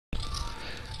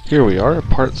Here we are at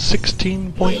part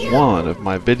 16.1 of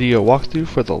my video walkthrough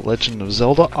for The Legend of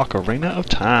Zelda Ocarina of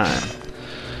Time.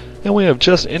 And we have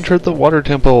just entered the water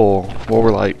temple. Well,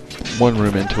 we're like one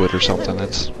room into it or something.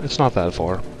 It's not that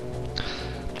far.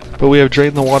 But we have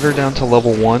drained the water down to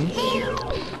level 1.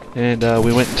 And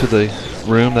we went into the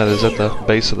room that is at the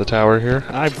base of the tower here.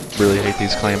 I really hate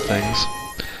these clam things.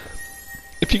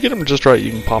 If you get them just right,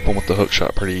 you can pop them with the hook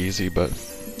shot pretty easy, but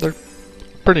they're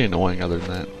pretty annoying other than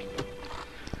that.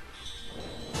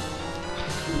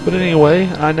 But anyway,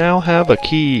 I now have a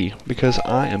key, because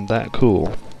I am that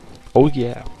cool. Oh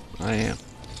yeah, I am.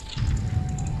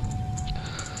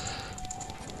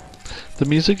 The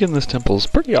music in this temple is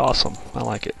pretty awesome. I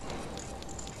like it.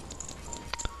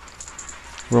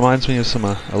 Reminds me of some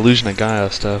Illusion of Gaia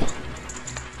stuff.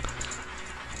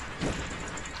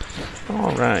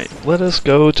 Alright, let us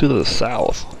go to the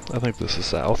south. I think this is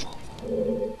south.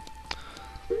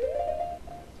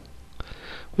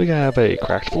 We have a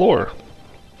cracked floor.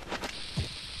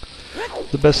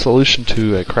 The best solution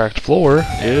to a cracked floor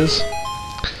is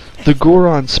the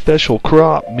Goron special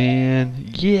crop, man.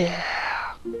 Yeah!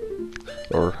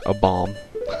 Or a bomb.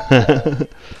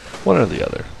 One or the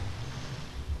other.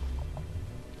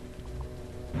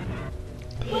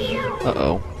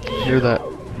 Uh-oh. Hear that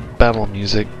battle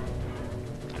music.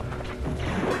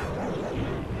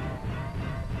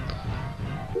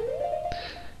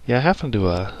 Yeah, having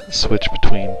to switch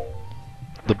between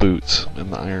the boots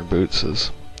and the iron boots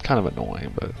is kind of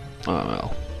annoying, but I don't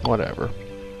know. Whatever.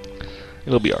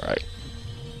 It'll be alright.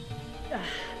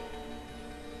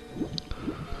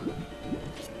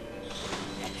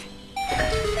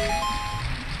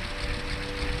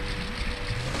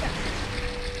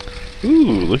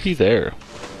 Ooh, looky there.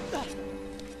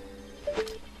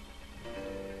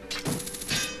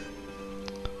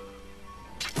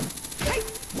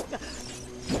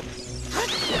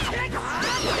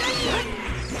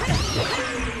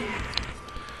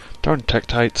 Darn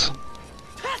Tektites.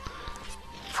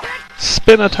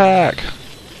 Spin attack!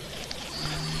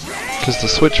 Because the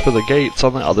switch for the gate's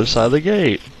on the other side of the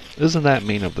gate. Isn't that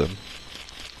mean of them?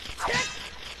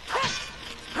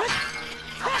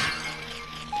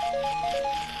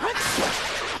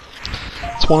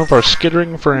 It's one of our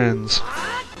skittering friends.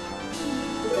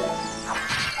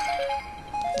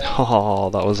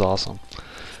 Oh, that was awesome.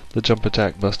 The jump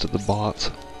attack busted the bots.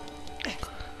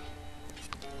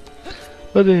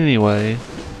 But anyway,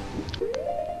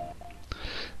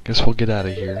 guess we'll get out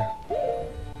of here.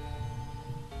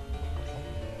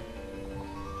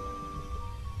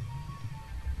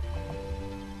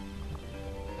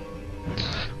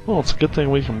 Well, it's a good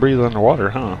thing we can breathe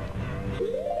underwater, huh?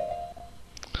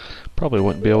 Probably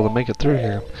wouldn't be able to make it through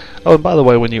here. Oh, and by the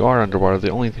way, when you are underwater, the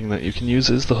only thing that you can use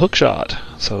is the hook shot.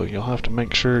 So you'll have to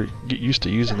make sure, get used to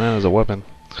using that as a weapon.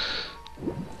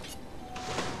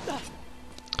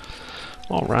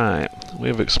 Alright, we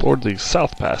have explored the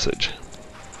South Passage.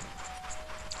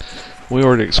 We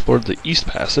already explored the East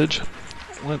Passage.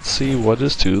 Let's see what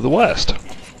is to the west.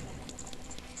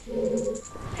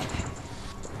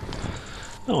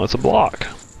 Oh, it's a block.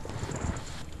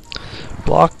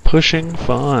 Block pushing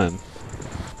fun.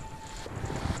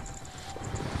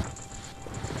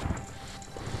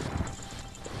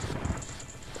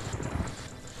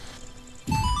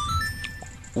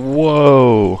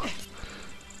 Whoa!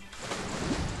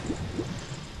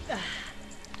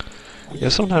 Yeah,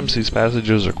 sometimes these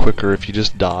passages are quicker if you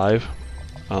just dive.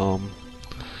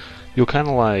 You'll kind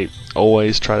of like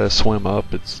always try to swim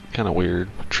up. It's kind of weird.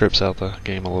 Trips out the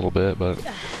game a little bit, but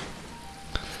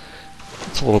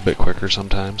it's a little bit quicker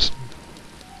sometimes.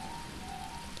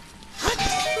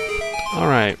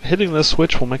 Alright, hitting this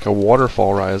switch will make a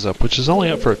waterfall rise up, which is only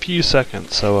up for a few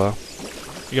seconds, so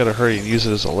you gotta hurry and use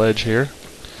it as a ledge here.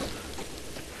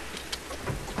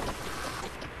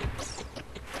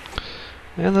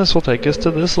 And this will take us to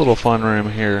this little fun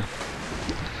room here.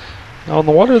 Now,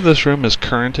 the water of this room is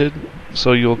currented,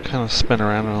 so you'll kind of spin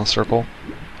around in a circle.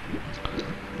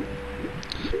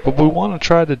 What we want to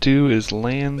try to do is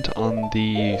land on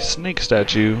the snake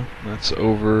statue that's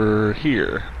over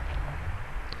here.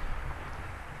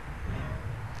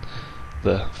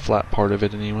 The flat part of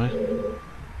it, anyway.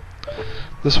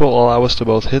 This will allow us to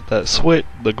both hit that switch,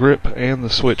 the grip, and the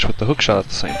switch with the hook shot at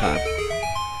the same time.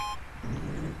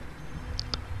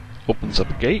 Opens up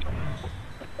a gate.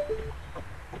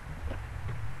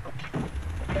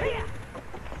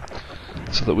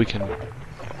 So that we can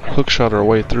hookshot our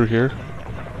way through here.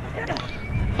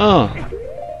 I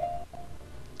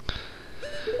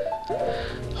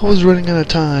was running out of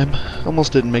time.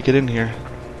 Almost didn't make it in here.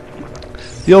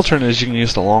 The alternate is you can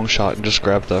use the long shot and just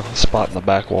grab the spot in the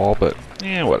back wall, but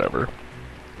whatever.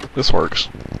 this works.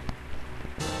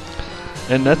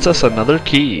 And that's us another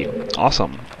key.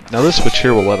 Awesome. Now this switch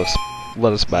here will let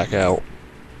us back out,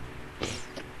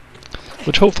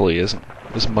 which hopefully isn't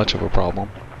as much of a problem,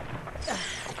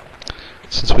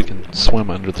 since we can swim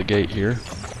under the gate here.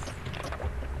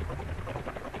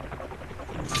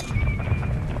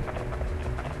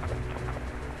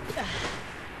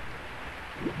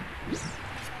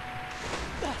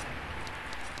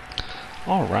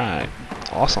 Alright,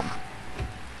 awesome.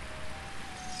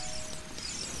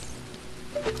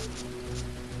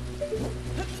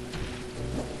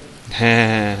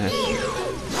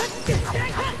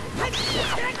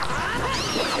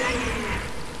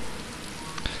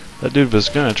 That dude was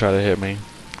gonna try to hit me.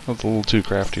 That's a little too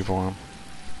crafty for him.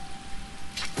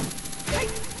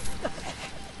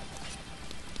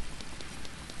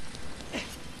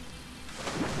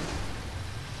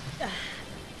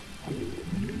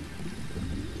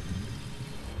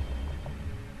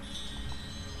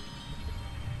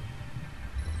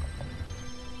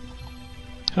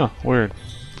 Huh, weird.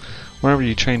 Whenever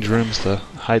you change rooms, the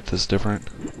height is different.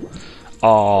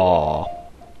 Aww.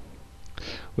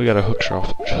 We gotta hook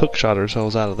shot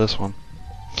ourselves out of this one.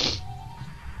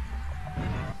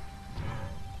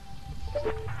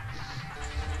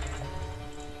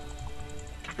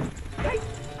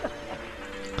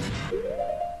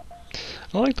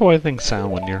 I like the way things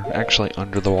sound when you're actually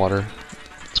under the water.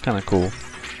 It's kind of cool.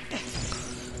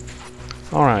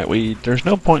 Alright, there's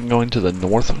no point in going to the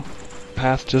north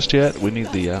path just yet. We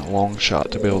need the long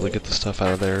shot to be able to get the stuff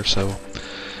out of there, so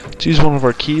let's use one of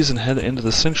our keys and head into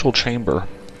the central chamber.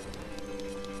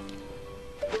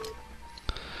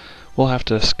 We'll have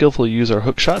to skillfully use our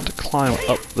hook shot to climb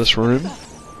up this room.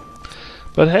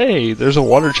 But hey, there's a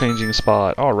water changing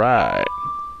spot. Alright.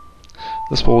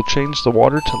 This will change the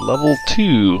water to level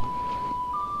 2.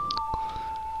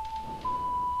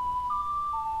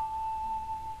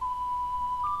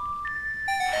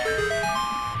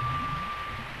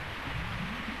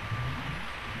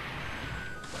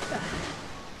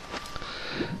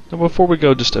 Now before we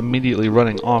go just immediately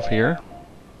running off here,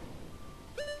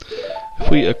 if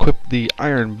we equip the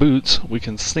iron boots, we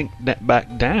can sink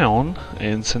back down,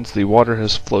 and since the water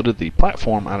has floated the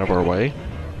platform out of our way,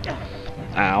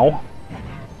 ow,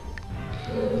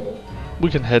 we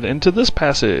can head into this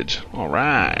passage.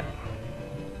 Alright.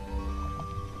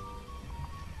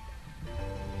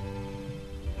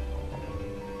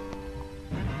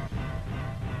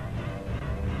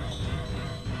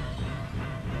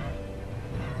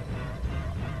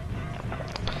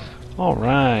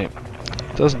 Alright.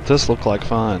 Doesn't this look like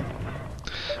fun?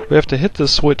 We have to hit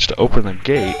this switch to open a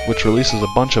gate, which releases a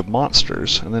bunch of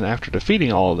monsters, and then after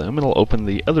defeating all of them, it'll open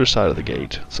the other side of the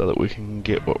gate, so that we can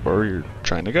get what we're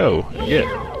trying to go and get.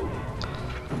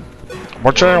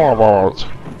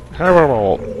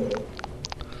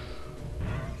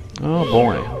 Oh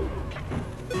boy.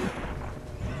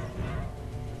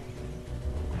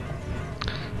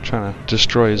 Trying to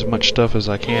destroy as much stuff as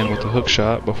I can with the hook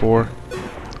shot before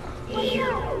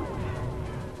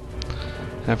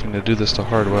having to do this the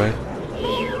hard way.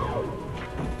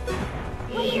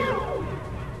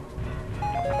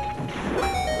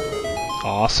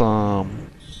 Awesome.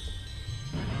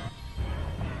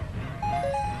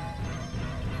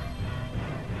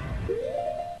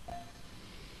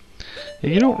 Yeah,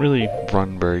 you don't really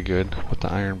run very good with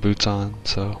the iron boots on,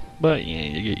 so, but yeah,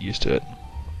 you get used to it.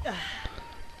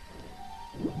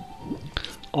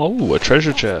 Oh, a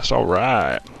treasure chest,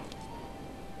 alright.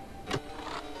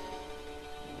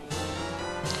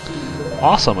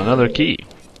 Awesome, another key.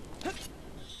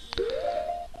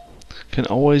 Can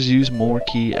always use more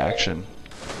key action.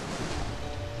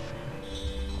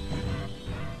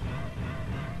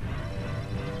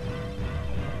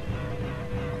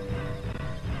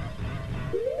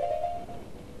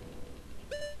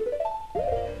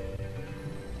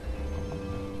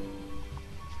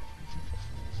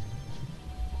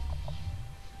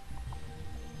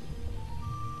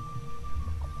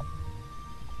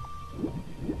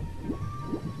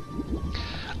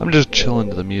 I'm just chilling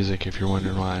to the music if you're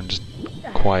wondering why I'm just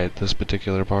quiet this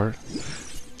particular part.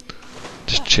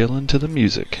 Just chilling to the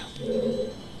music.